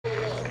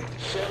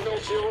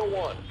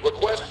01.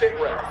 Request sit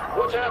rep.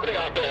 What's happening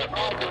out there?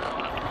 01.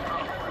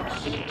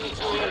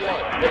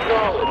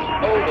 Acknowledge.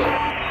 Over.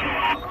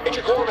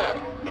 Major Cormac,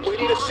 we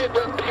need a sit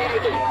rep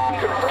immediately.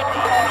 Confirm.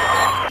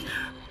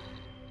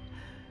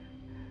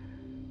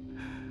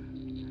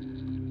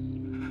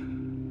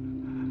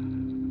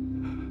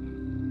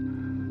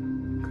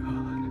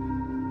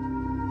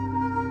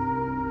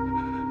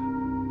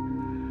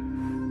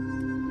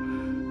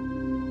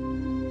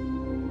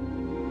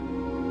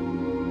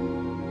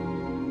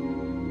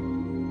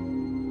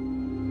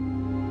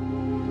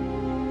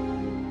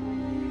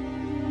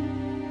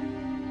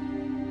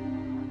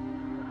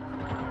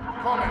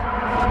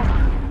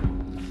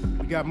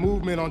 We got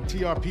movement on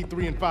TRP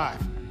 3 and 5.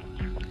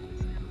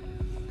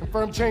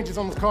 Confirm changes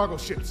on those cargo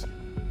ships.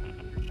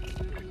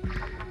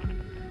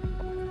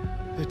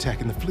 They're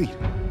attacking the fleet.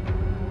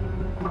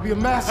 It'll be a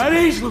massive... At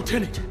ease,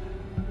 Lieutenant!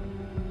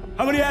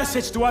 How many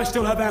assets do I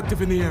still have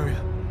active in the area?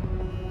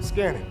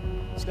 Scanning.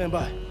 Stand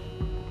by.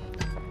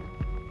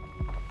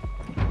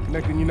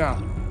 Connecting you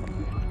now.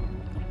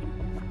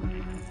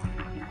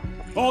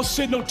 All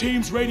signal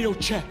teams radio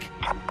check.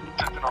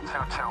 Signal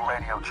 2-2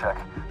 radio check.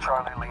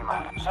 Charlie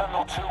Lima.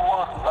 Signal 2-1,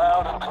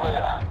 loud and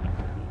clear.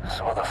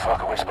 So what the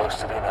fuck are we supposed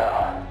to do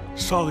now?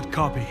 Solid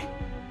copy.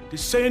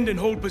 Descend and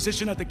hold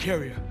position at the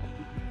carrier.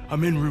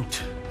 I'm en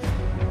route.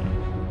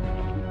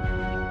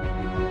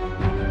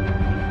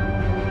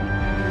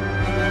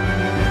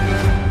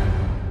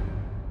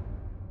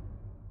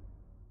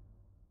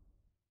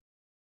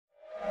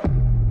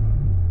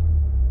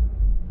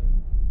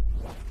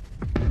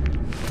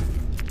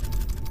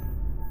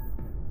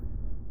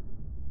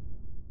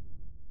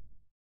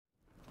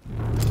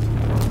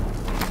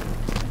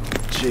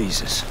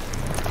 Jesus.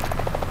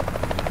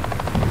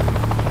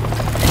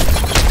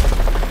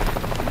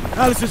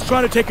 Alice is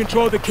trying to take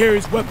control of the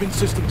carrier's weapon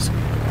systems.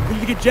 We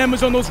need to get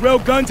jammers on those rail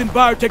guns and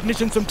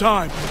biotechnicians some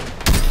time.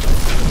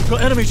 We've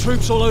got enemy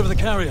troops all over the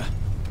carrier.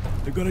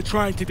 They're gonna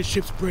try and take the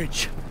ship's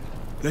bridge.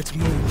 Let's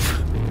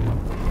move.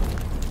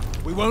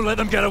 We won't let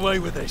them get away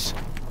with this.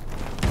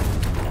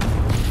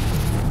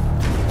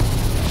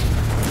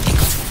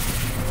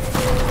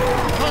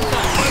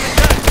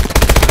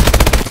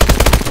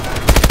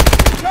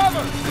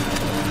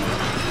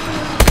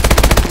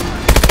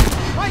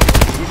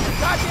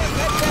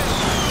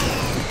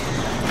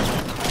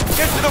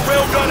 Get to the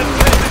railgun and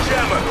send the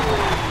jammer.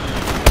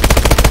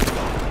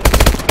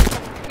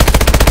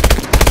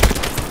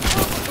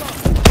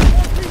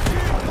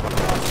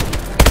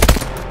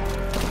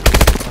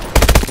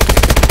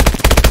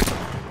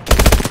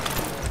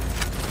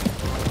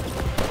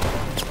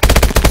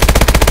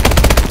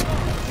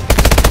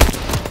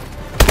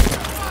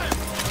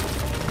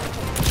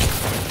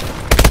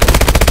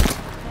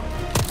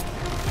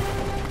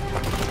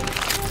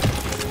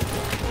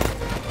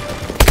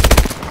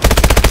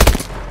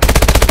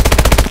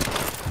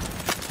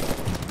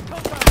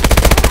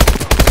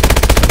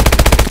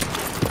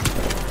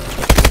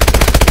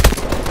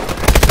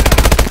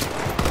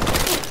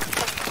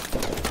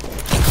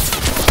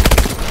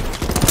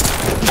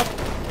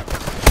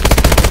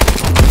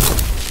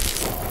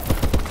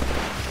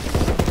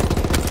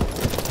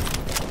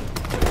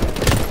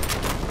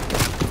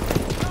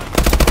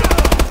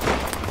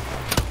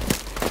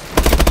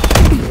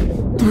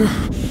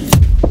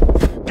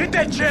 Get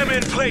that jammer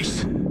in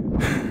place!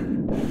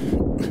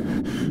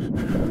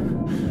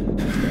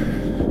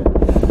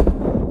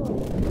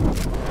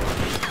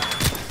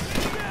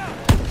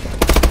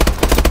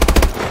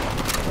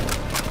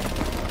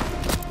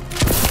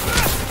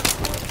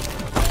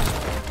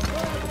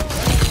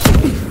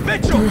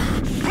 Mitchell!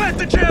 Plant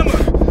the jammer!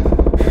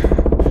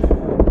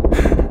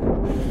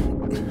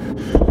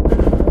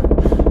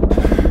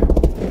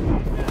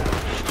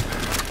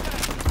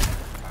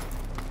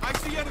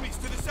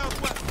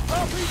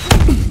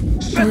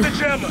 Set the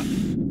jammer!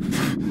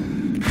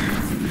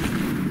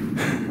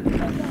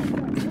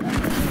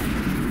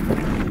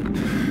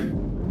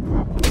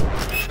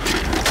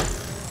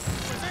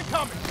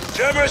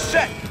 Jammer is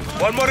set!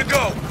 One more to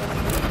go! 2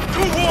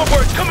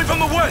 warbirds coming from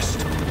the west!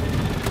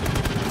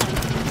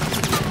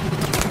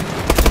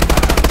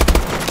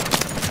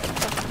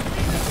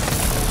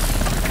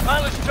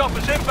 Pilot's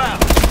choppers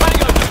inbound.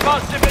 Tango just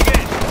past zipping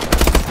in.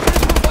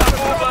 That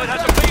warbird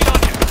has a bead on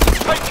you.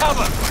 Take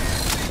cover.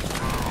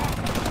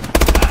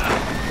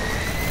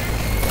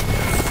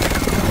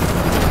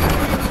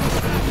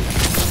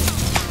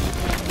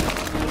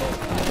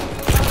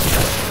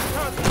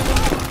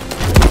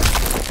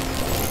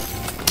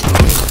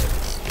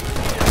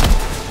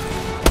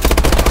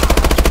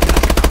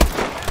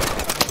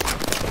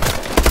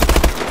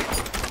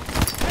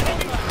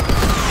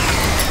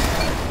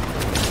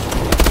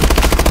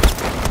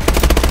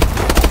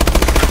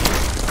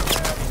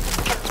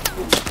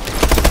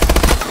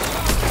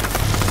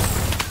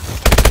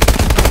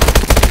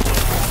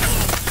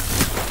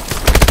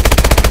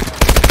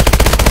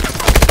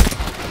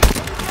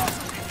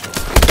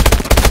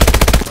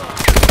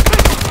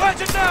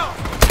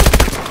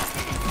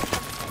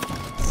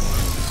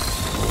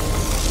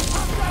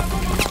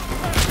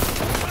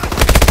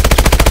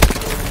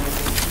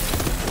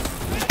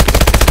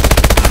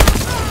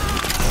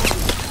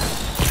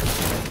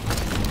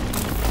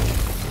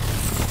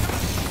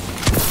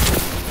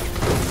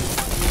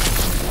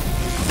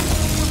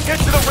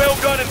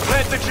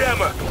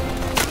 jammer.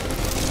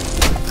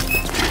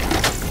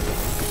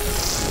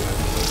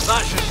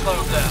 That should slow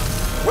them down.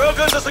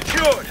 Railguns are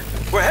secured.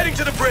 We're heading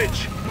to the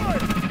bridge.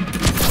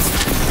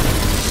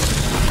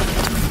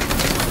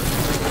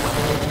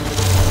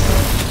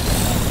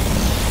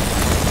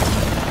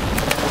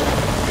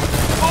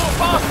 Fall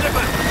fast,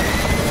 Nippon!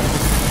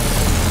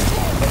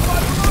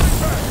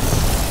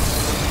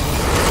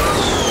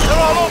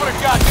 They're all over the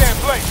goddamn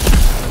place!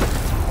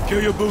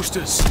 Kill your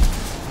boosters.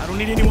 I don't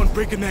need anyone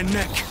breaking their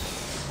neck.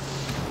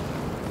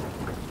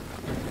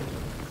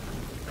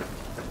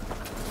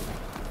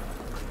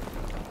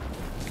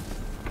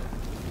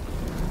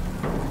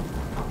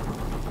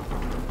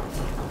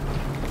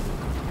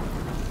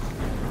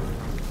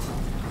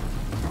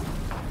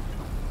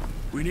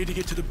 We need to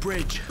get to the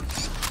bridge.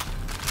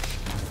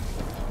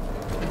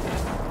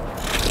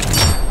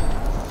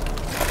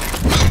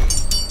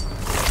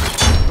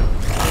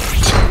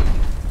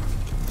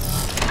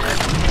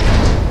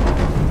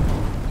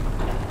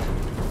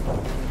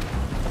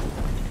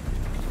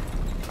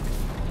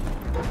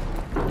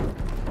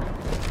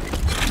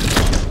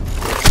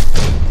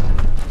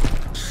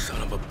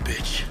 Son of a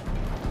bitch.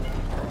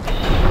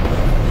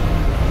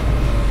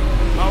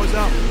 Power's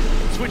out.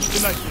 Switch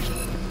to night vision.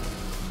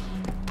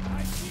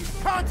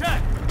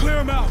 Contact! Clear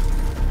him out!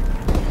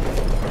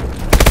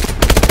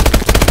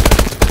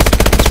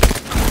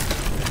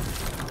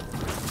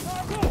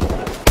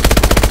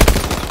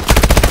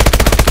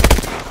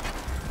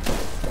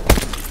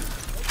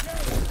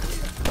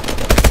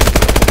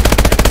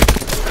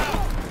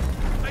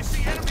 I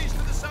see enemies to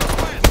the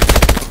southwest!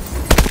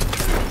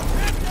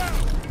 Head down!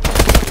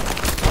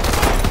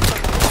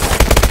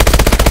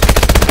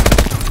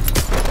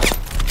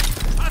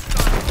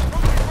 Hostiles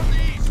approaching from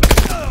the east!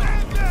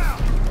 Stand down!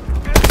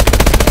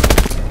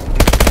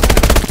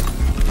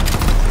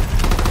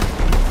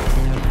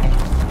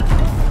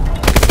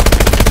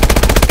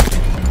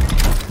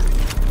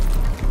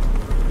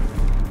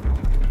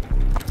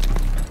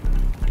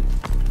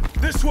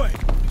 This way!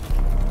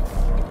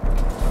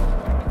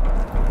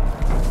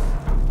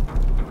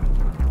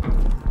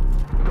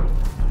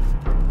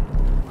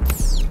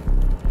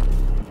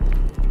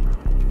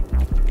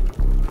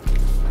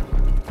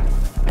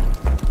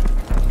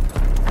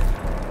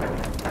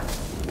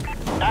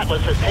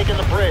 Atlas has taken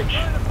the bridge.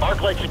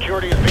 Arclight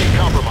security is being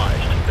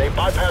compromised. They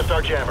bypassed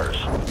our jammers.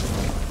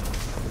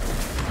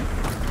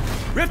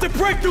 We have to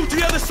break through to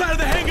the other side of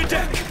the hangar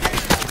deck!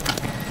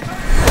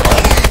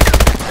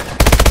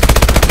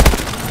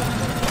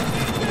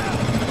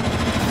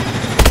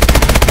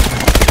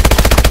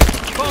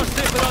 Fast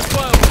Nippon on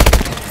 12!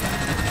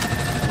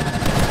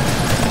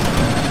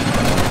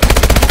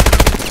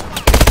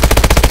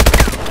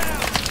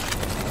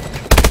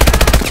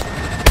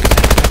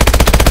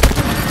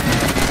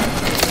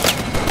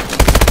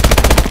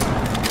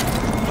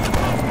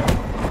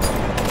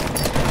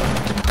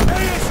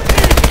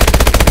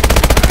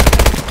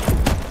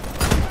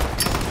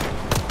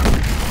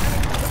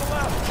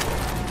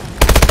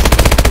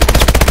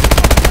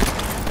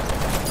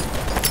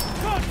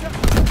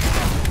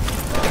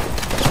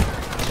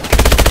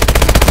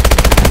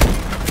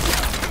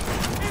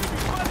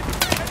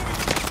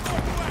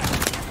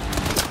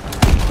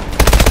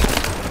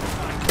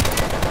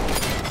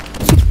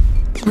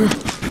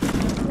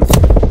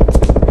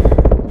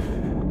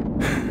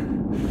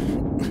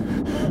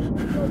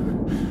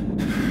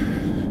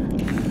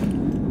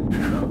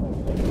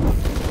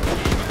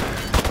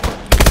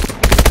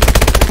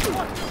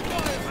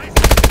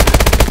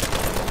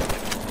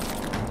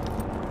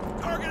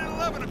 Target at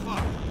 11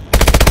 o'clock!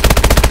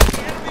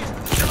 The enemies to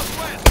the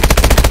southwest!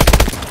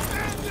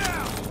 Stand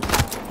down!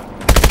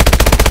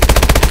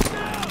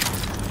 Down!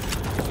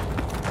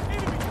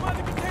 Enemies by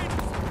the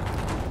containers!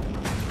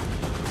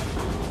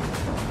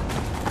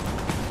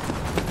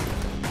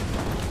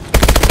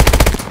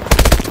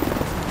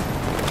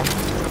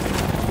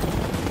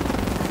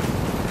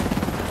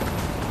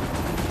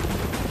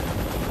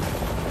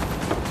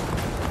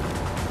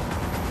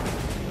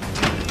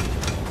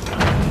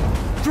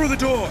 Through the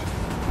door!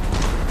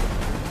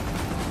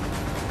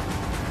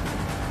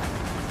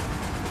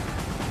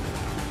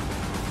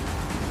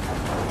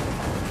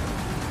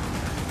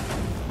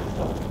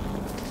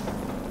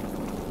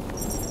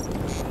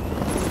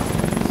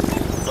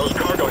 Those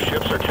cargo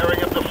ships are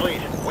tearing up the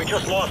fleet. We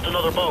just lost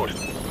another boat.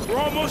 We're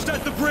almost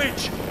at the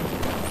bridge!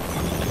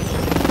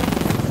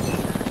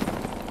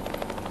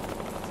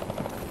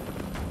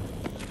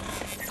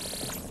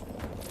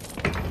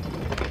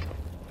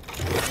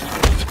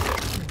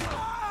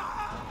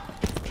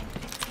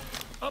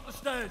 Up the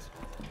stairs!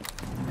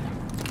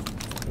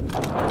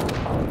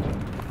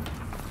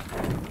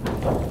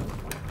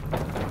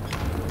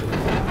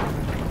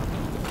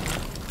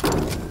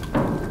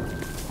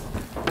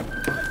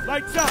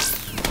 Lights up!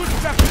 Push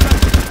back the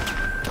lights!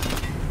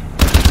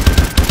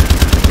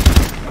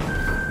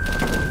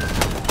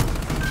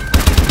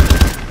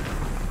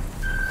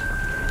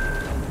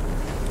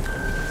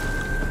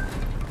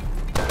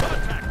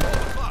 Contact! 12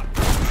 o'clock!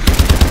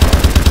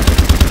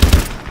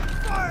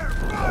 Fire!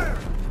 Fire!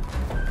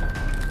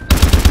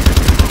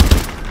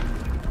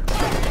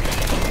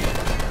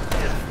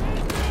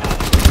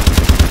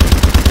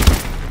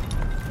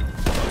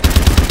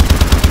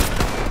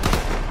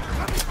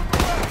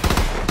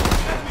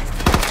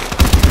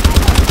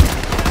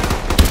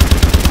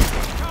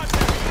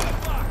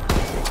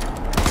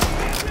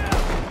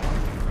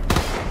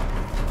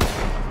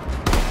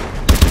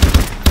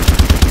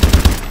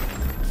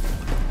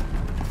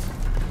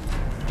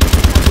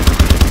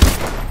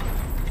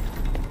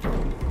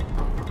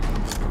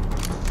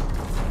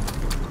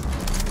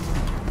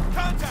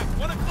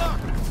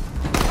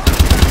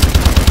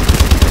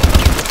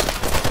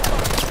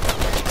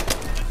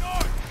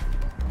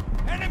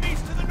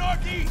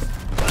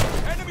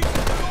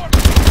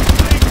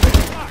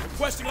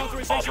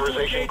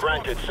 Mission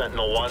granted,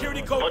 Sentinel-1.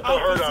 Security Put code the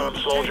hurt Alpha on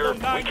him, Zulu soldier.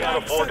 Tango We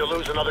can't afford to 997.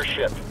 lose another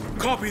ship.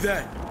 Copy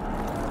that.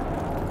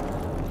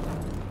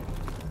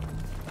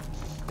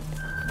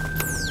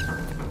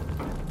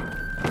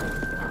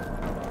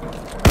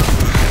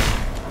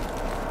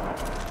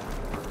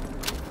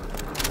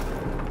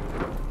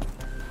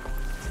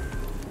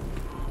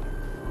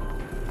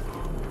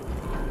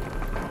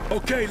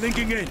 Okay,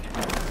 linking in.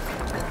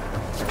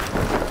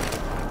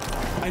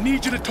 I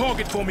need you to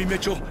target for me,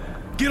 Mitchell.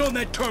 Get on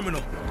that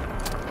terminal.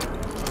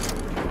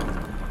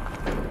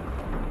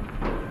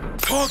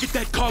 Target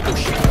that cargo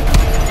ship.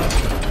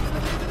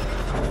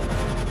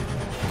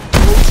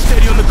 Hold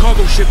steady on the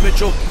cargo ship,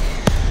 Mitchell.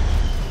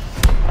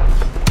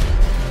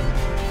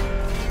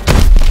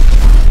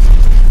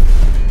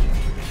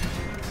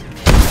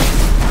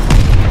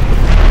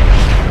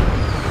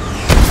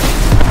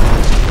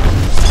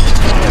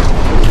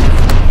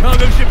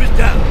 Cargo ship is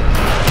down.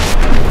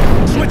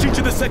 Switching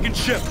to the second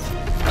ship.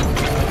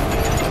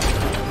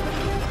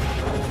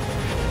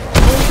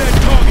 Hold that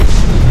target.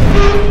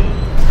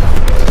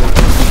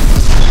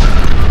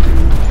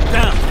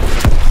 Down.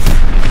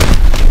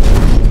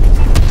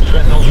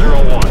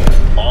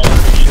 Sentinel-01. All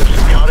enemy ships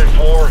accounted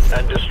for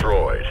and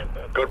destroyed.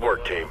 Good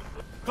work, team.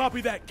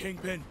 Copy that,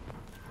 Kingpin.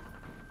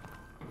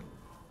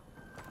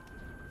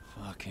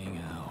 Fucking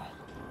hell.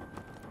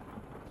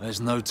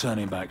 There's no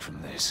turning back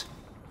from this.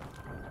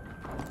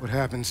 What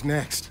happens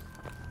next?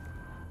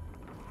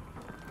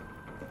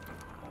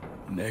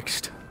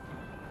 Next.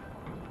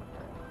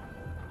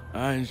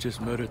 Irons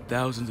just murdered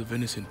thousands of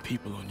innocent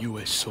people on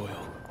U.S.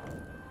 soil.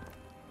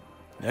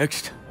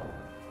 Next,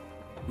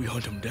 we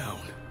hunt them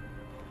down.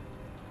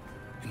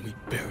 And we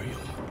bury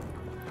them.